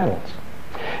in our battles.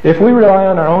 If we rely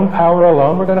on our own power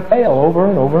alone, we're going to fail over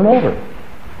and over and over.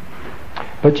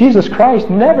 But Jesus Christ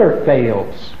never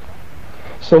fails.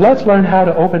 So let's learn how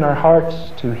to open our hearts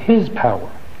to His power.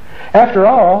 After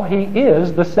all, He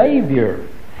is the Savior,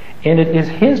 and it is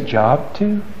His job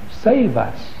to save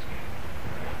us.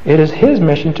 It is His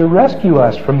mission to rescue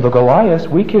us from the Goliaths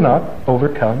we cannot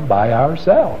overcome by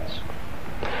ourselves.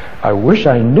 I wish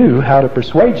I knew how to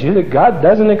persuade you that God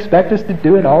doesn't expect us to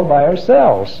do it all by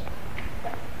ourselves.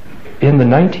 In the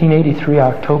 1983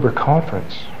 October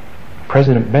conference,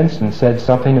 President Benson said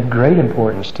something of great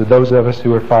importance to those of us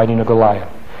who are fighting a Goliath.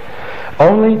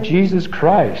 Only Jesus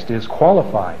Christ is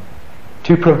qualified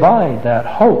to provide that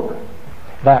hope,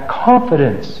 that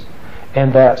confidence,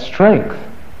 and that strength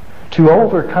to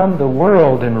overcome the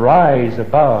world and rise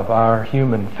above our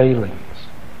human failings.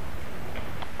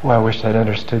 Well, I wish I'd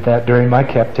understood that during my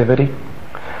captivity.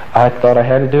 I thought I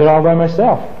had to do it all by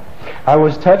myself. I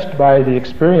was touched by the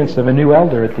experience of a new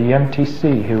elder at the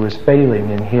MTC who was failing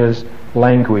in his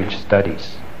language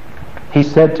studies. He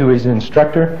said to his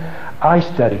instructor, I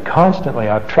study constantly.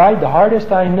 I've tried the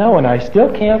hardest I know and I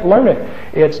still can't learn it.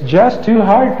 It's just too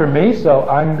hard for me, so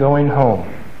I'm going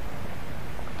home.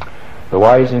 The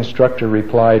wise instructor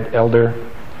replied, Elder,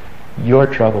 your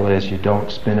trouble is you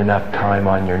don't spend enough time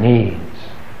on your knees.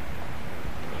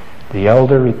 The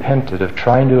elder repented of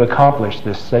trying to accomplish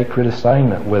this sacred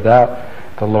assignment without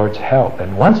the Lord's help.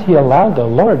 And once he allowed the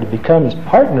Lord to become his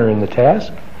partner in the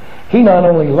task, he not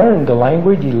only learned the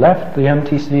language, he left the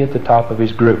MTC at the top of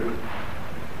his group.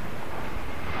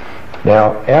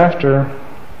 Now, after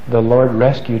the Lord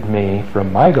rescued me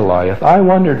from my Goliath, I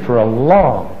wondered for a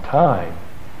long time,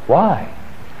 why?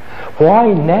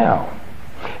 Why now?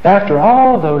 After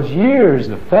all those years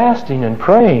of fasting and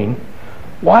praying,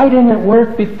 why didn't it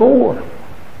work before?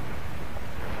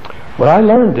 What I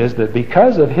learned is that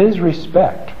because of His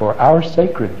respect for our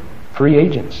sacred free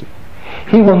agency,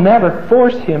 He will never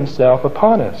force Himself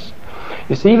upon us.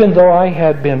 You see, even though I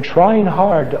had been trying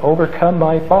hard to overcome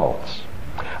my faults,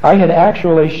 I had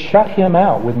actually shut Him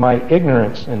out with my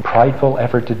ignorance and prideful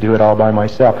effort to do it all by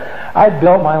myself. I'd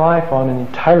built my life on an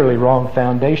entirely wrong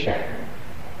foundation.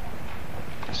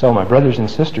 So, my brothers and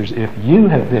sisters, if you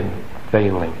have been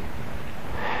failing,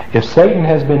 if Satan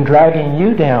has been dragging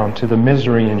you down to the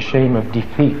misery and shame of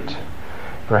defeat,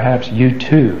 perhaps you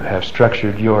too have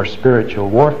structured your spiritual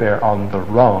warfare on the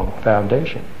wrong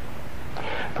foundation.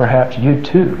 Perhaps you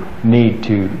too need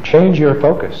to change your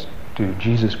focus to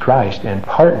Jesus Christ and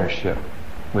partnership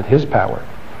with His power.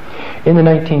 In the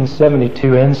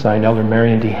 1972 Ensign, Elder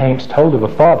Marion D. Hanks told of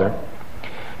a father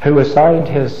who assigned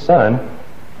his son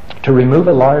to remove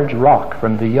a large rock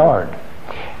from the yard.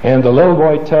 And the little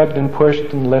boy tugged and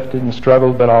pushed and lifted and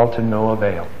struggled, but all to no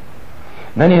avail.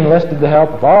 And then he enlisted the help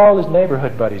of all his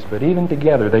neighborhood buddies, but even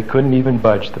together they couldn't even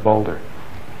budge the boulder.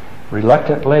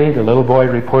 Reluctantly, the little boy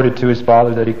reported to his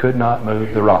father that he could not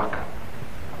move the rock.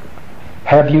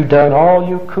 Have you done all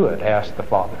you could? Asked the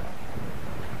father.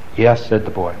 Yes, said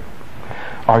the boy.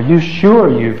 Are you sure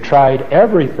you've tried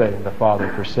everything? The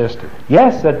father persisted.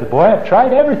 Yes, said the boy, I've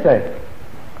tried everything.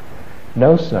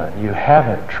 No, son, you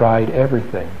haven't tried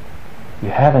everything. You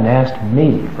haven't asked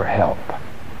me for help.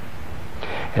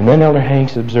 And then Elder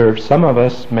Hanks observed, some of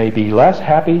us may be less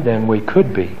happy than we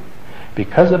could be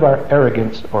because of our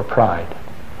arrogance or pride.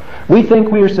 We think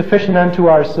we are sufficient unto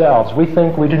ourselves. We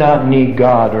think we do not need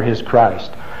God or His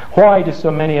Christ. Why do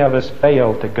so many of us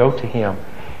fail to go to Him?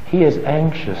 He is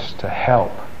anxious to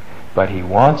help, but He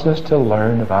wants us to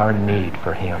learn of our need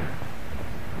for Him.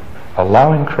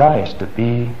 Allowing Christ to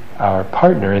be our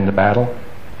partner in the battle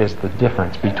is the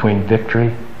difference between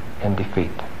victory and defeat.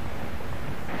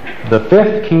 The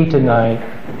fifth key tonight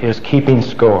is keeping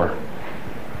score,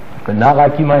 but not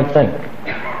like you might think.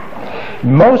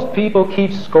 Most people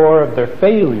keep score of their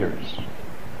failures.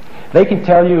 They can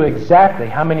tell you exactly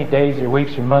how many days or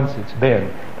weeks or months it's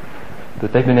been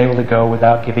that they've been able to go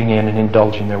without giving in and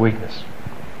indulging their weakness.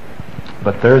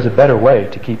 But there's a better way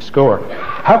to keep score.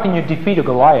 How can you defeat a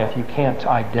Goliath you can't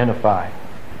identify?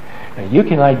 Now, you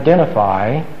can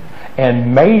identify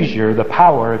and measure the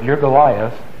power of your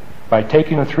Goliath by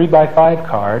taking a 3x5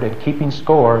 card and keeping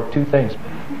score of two things.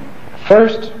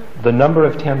 First, the number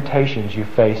of temptations you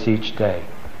face each day.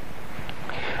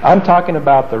 I'm talking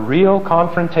about the real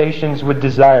confrontations with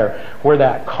desire, where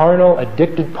that carnal,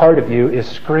 addicted part of you is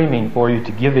screaming for you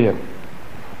to give in.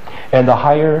 And the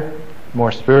higher,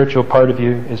 more spiritual part of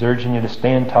you is urging you to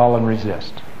stand tall and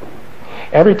resist.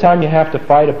 Every time you have to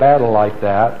fight a battle like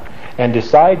that and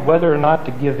decide whether or not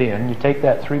to give in, you take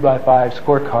that 3x5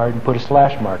 scorecard and put a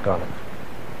slash mark on it.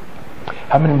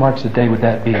 How many marks a day would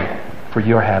that be for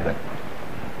your habit?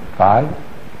 5?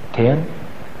 10?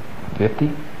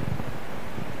 50?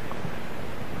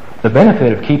 The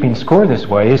benefit of keeping score this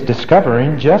way is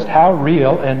discovering just how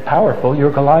real and powerful your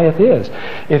Goliath is.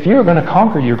 If you're going to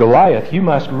conquer your Goliath, you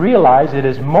must realize it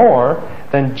is more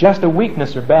than just a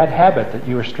weakness or bad habit that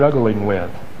you are struggling with.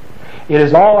 It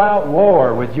is all-out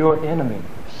war with your enemy,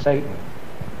 Satan,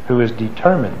 who is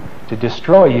determined to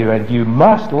destroy you, and you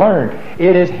must learn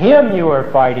it is him you are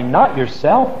fighting, not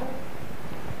yourself.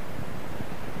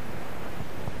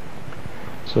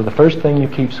 So the first thing you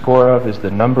keep score of is the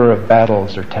number of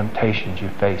battles or temptations you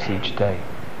face each day.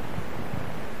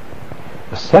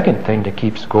 The second thing to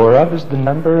keep score of is the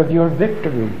number of your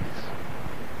victories.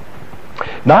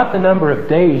 Not the number of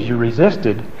days you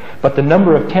resisted, but the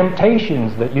number of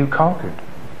temptations that you conquered.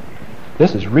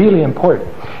 This is really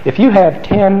important. If you have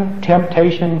 10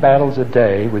 temptation battles a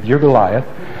day with your Goliath,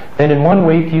 then in 1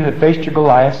 week you have faced your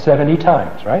Goliath 70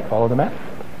 times, right? Follow the math.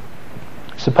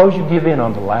 Suppose you give in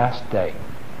on the last day.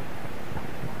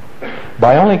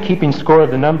 By only keeping score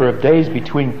of the number of days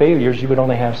between failures, you would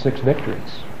only have 6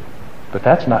 victories. But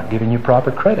that's not giving you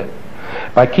proper credit.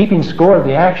 By keeping score of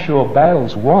the actual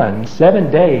battles won, 7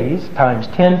 days times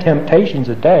 10 temptations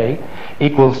a day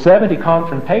equals 70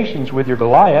 confrontations with your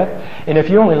Goliath, and if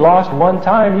you only lost 1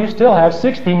 time, you still have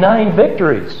 69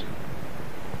 victories.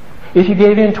 If you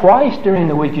gave in twice during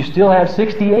the week, you still have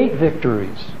 68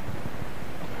 victories.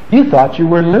 You thought you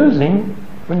were losing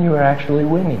when you were actually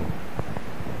winning.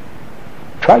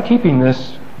 Try keeping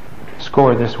this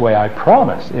score this way. I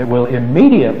promise it will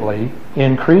immediately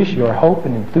increase your hope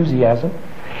and enthusiasm.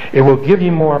 It will give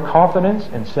you more confidence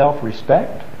and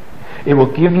self-respect. It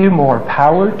will give you more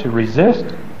power to resist.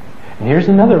 And here's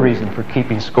another reason for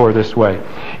keeping score this way.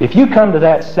 If you come to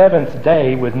that 7th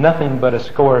day with nothing but a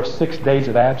score of 6 days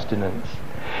of abstinence,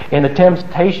 and the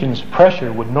temptation's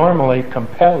pressure would normally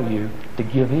compel you to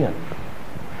give in.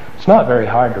 It's not very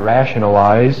hard to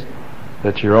rationalize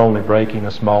that you're only breaking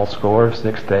a small score of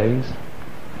 6 days.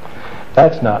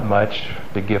 That's not much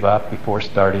to give up before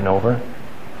starting over.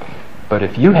 But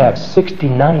if you have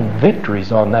 69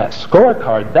 victories on that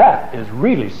scorecard, that is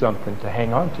really something to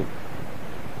hang on to.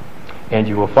 And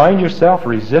you will find yourself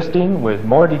resisting with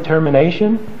more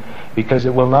determination, because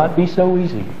it will not be so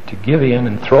easy to give in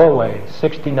and throw away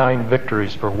 69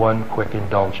 victories for 1 quick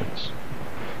indulgence.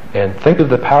 And think of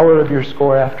the power of your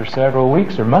score after several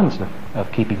weeks or months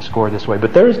of keeping score this way.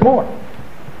 But there is more.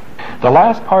 The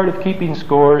last part of keeping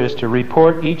score is to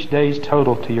report each day's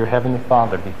total to your Heavenly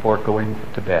Father before going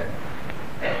to bed.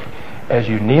 As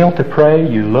you kneel to pray,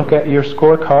 you look at your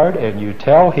scorecard and you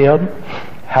tell Him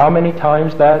how many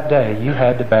times that day you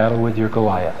had to battle with your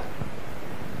Goliath.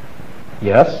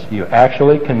 Yes, you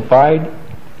actually confide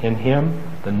in Him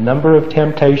the number of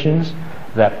temptations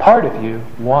that part of you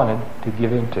wanted to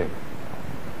give into.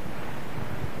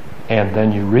 And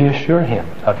then you reassure Him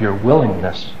of your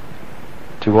willingness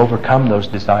to overcome those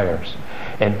desires.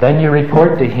 And then you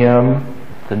report to Him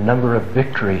the number of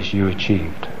victories you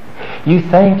achieved. You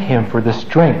thank Him for the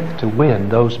strength to win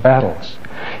those battles.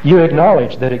 You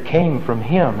acknowledge that it came from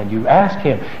Him, and you ask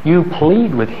Him, you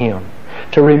plead with Him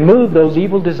to remove those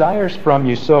evil desires from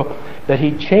you, so that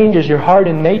He changes your heart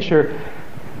and nature,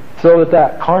 so that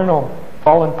that carnal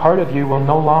fallen part of you will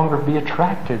no longer be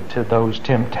attracted to those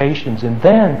temptations. And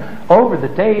then, over the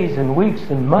days and weeks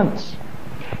and months,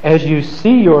 as you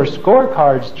see your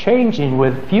scorecards changing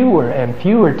with fewer and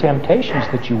fewer temptations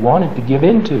that you wanted to give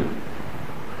into,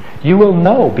 you will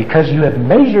know, because you have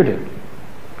measured it,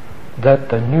 that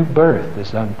the new birth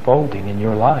is unfolding in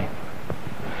your life.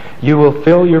 You will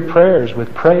fill your prayers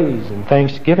with praise and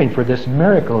thanksgiving for this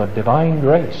miracle of divine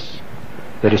grace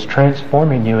that is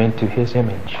transforming you into His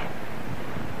image.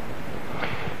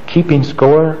 Keeping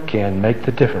score can make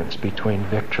the difference between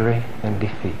victory and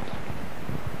defeat.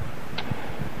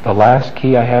 The last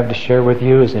key I have to share with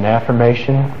you is an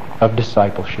affirmation of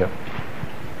discipleship.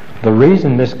 The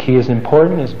reason this key is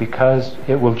important is because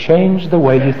it will change the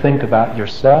way you think about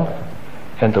yourself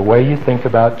and the way you think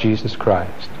about Jesus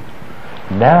Christ.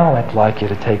 Now I'd like you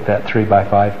to take that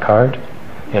 3x5 card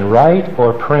and write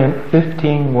or print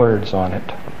 15 words on it.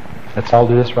 Let's all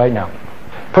do this right now.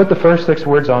 Put the first 6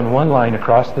 words on one line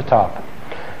across the top.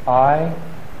 I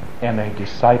am a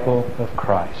disciple of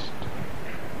Christ.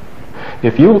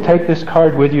 If you will take this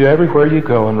card with you everywhere you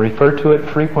go and refer to it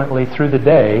frequently through the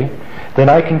day, then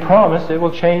I can promise it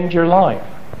will change your life.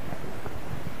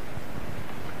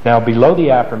 Now, below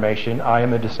the affirmation, I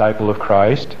am a disciple of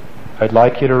Christ, I'd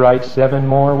like you to write 7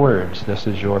 more words. This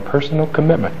is your personal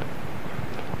commitment.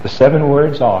 The 7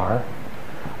 words are,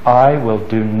 I will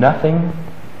do nothing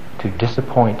to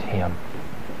disappoint Him.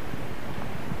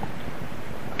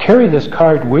 Carry this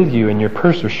card with you in your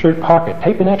purse or shirt pocket.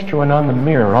 Tape an extra one on the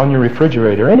mirror, on your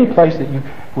refrigerator, any place that you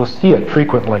will see it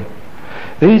frequently.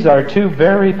 These are 2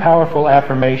 very powerful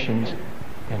affirmations,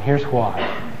 and here's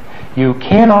why. You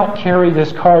cannot carry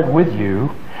this card with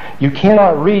you. You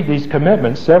cannot read these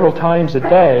commitments several times a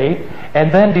day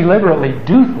and then deliberately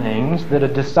do things that a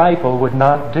disciple would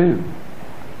not do.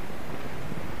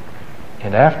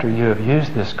 And after you have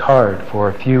used this card for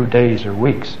a few days or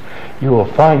weeks, you will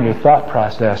find your thought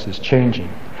process is changing.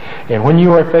 And when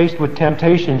you are faced with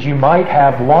temptations you might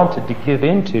have wanted to give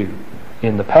into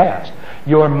in the past,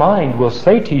 your mind will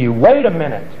say to you, wait a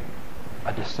minute,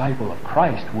 a disciple of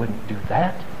Christ wouldn't do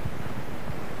that.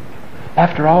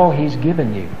 After all He's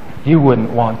given you, you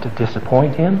wouldn't want to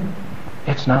disappoint Him.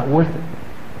 It's not worth it.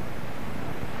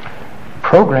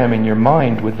 Programming your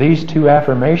mind with these 2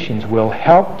 affirmations will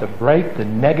help to break the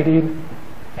negative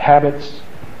habits,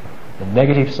 the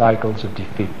negative cycles of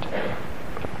defeat.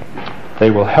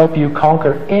 They will help you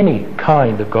conquer any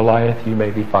kind of Goliath you may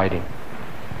be fighting.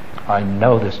 I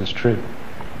know this is true.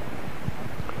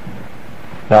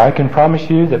 Now, I can promise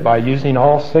you that by using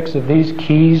all 6 of these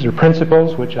keys or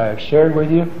principles which I have shared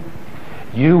with you,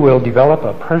 you will develop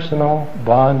a personal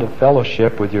bond of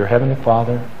fellowship with your Heavenly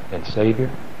Father and Savior.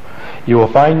 You will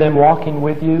find them walking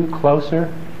with you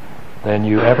closer than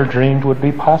you ever dreamed would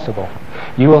be possible.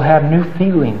 You will have new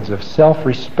feelings of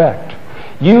self-respect.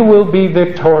 You will be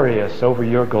victorious over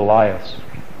your Goliaths.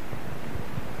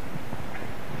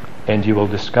 And you will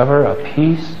discover a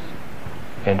peace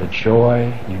and a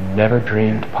joy you never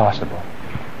dreamed possible.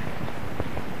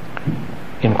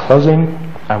 In closing,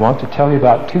 I want to tell you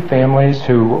about 2 families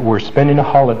who were spending a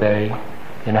holiday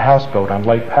in a houseboat on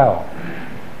Lake Powell.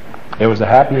 It was a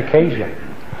happy occasion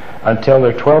until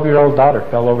their 12-year-old daughter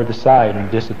fell over the side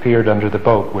and disappeared under the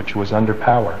boat, which was under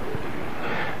power.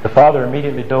 The father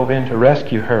immediately dove in to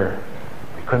rescue her.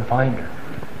 He couldn't find her.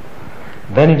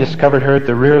 Then he discovered her at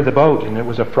the rear of the boat, and it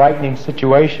was a frightening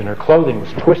situation. Her clothing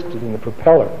was twisted in the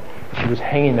propeller. She was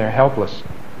hanging there helpless,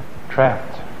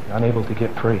 trapped, unable to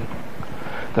get free.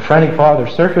 The frantic father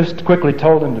surfaced, quickly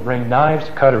told him to bring knives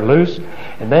to cut her loose,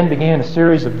 and then began a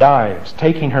series of dives,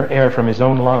 taking her air from his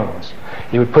own lungs.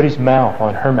 He would put his mouth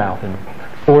on her mouth and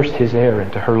force his air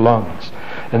into her lungs,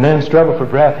 and then struggle for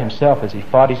breath himself as he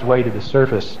fought his way to the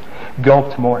surface,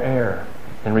 gulped more air,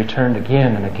 and returned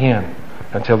again and again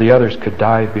until the others could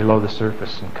dive below the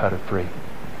surface and cut her free.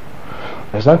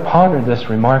 As I pondered this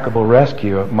remarkable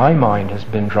rescue, my mind has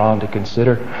been drawn to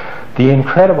consider the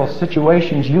incredible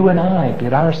situations you and I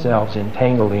get ourselves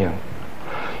entangled in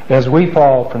as we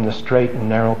fall from the straight and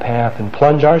narrow path and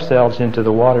plunge ourselves into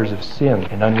the waters of sin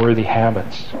and unworthy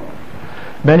habits.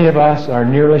 Many of us are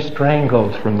nearly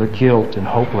strangled from the guilt and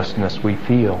hopelessness we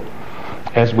feel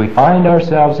as we find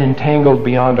ourselves entangled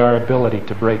beyond our ability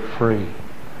to break free.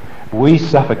 We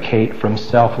suffocate from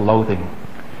self-loathing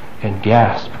and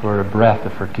gasp for a breath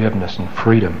of forgiveness and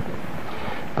freedom.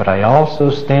 But I also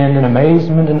stand in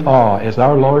amazement and awe as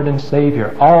our Lord and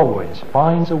Savior always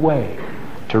finds a way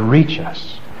to reach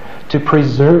us, to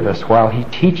preserve us while He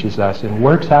teaches us and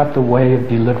works out the way of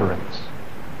deliverance.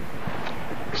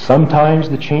 Sometimes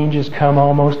the changes come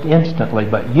almost instantly,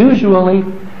 but usually,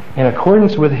 in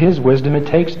accordance with His wisdom, it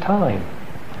takes time.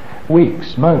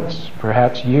 Weeks, months,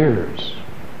 perhaps years.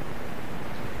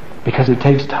 Because it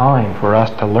takes time for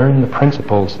us to learn the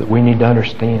principles that we need to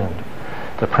understand,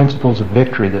 the principles of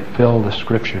victory that fill the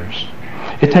Scriptures.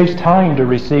 It takes time to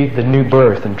receive the new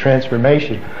birth and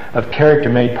transformation of character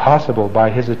made possible by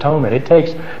His atonement. It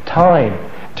takes time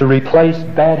to replace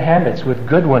bad habits with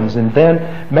good ones and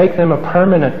then make them a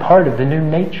permanent part of the new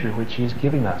nature which He's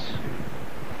giving us.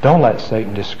 Don't let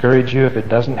Satan discourage you if it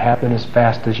doesn't happen as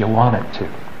fast as you want it to.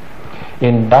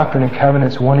 In Doctrine and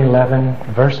Covenants 1:11,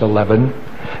 verse 11,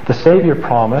 the Savior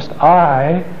promised,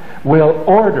 I will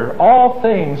order all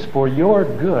things for your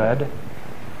good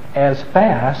as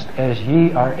fast as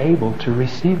ye are able to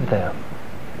receive them.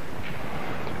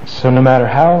 So no matter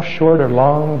how short or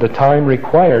long the time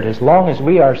required, as long as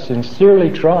we are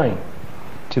sincerely trying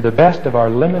to the best of our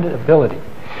limited ability,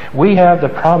 we have the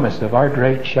promise of our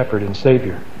great Shepherd and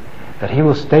Savior that He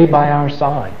will stay by our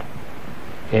side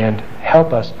and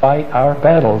help us fight our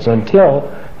battles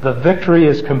until the victory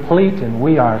is complete and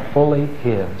we are fully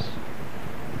His.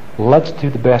 Let's do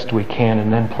the best we can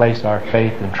and then place our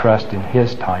faith and trust in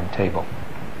His timetable.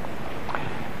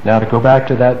 Now, to go back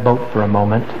to that boat for a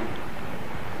moment,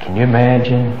 can you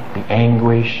imagine the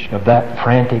anguish of that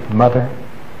frantic mother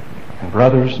and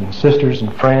brothers and sisters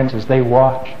and friends as they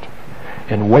watched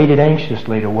and waited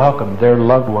anxiously to welcome their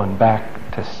loved one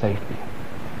back to safety?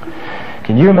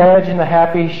 Can you imagine the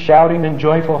happy, shouting, and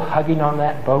joyful hugging on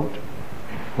that boat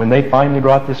when they finally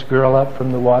brought this girl up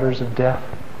from the waters of death?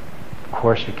 Of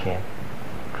course you can.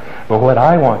 But what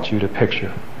I want you to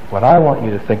picture, what I want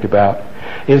you to think about,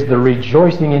 is the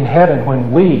rejoicing in heaven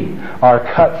when we are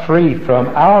cut free from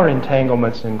our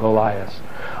entanglements in Goliaths.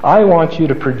 I want you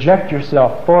to project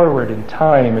yourself forward in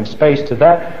time and space to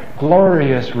that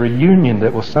glorious reunion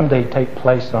that will someday take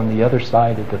place on the other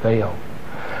side of the veil.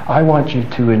 I want you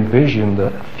to envision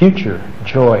the future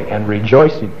joy and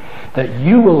rejoicing that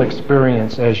you will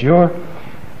experience as your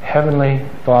Heavenly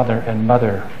Father and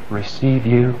Mother receive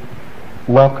you,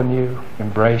 welcome you,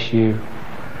 embrace you,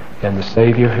 and the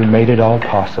Savior who made it all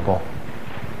possible.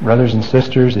 Brothers and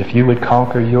sisters, if you would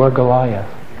conquer your Goliath,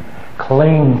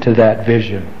 cling to that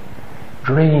vision.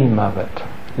 Dream of it.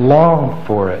 Long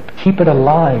for it. Keep it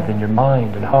alive in your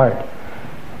mind and heart.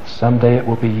 Someday it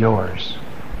will be yours.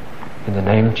 In the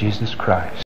name of Jesus Christ.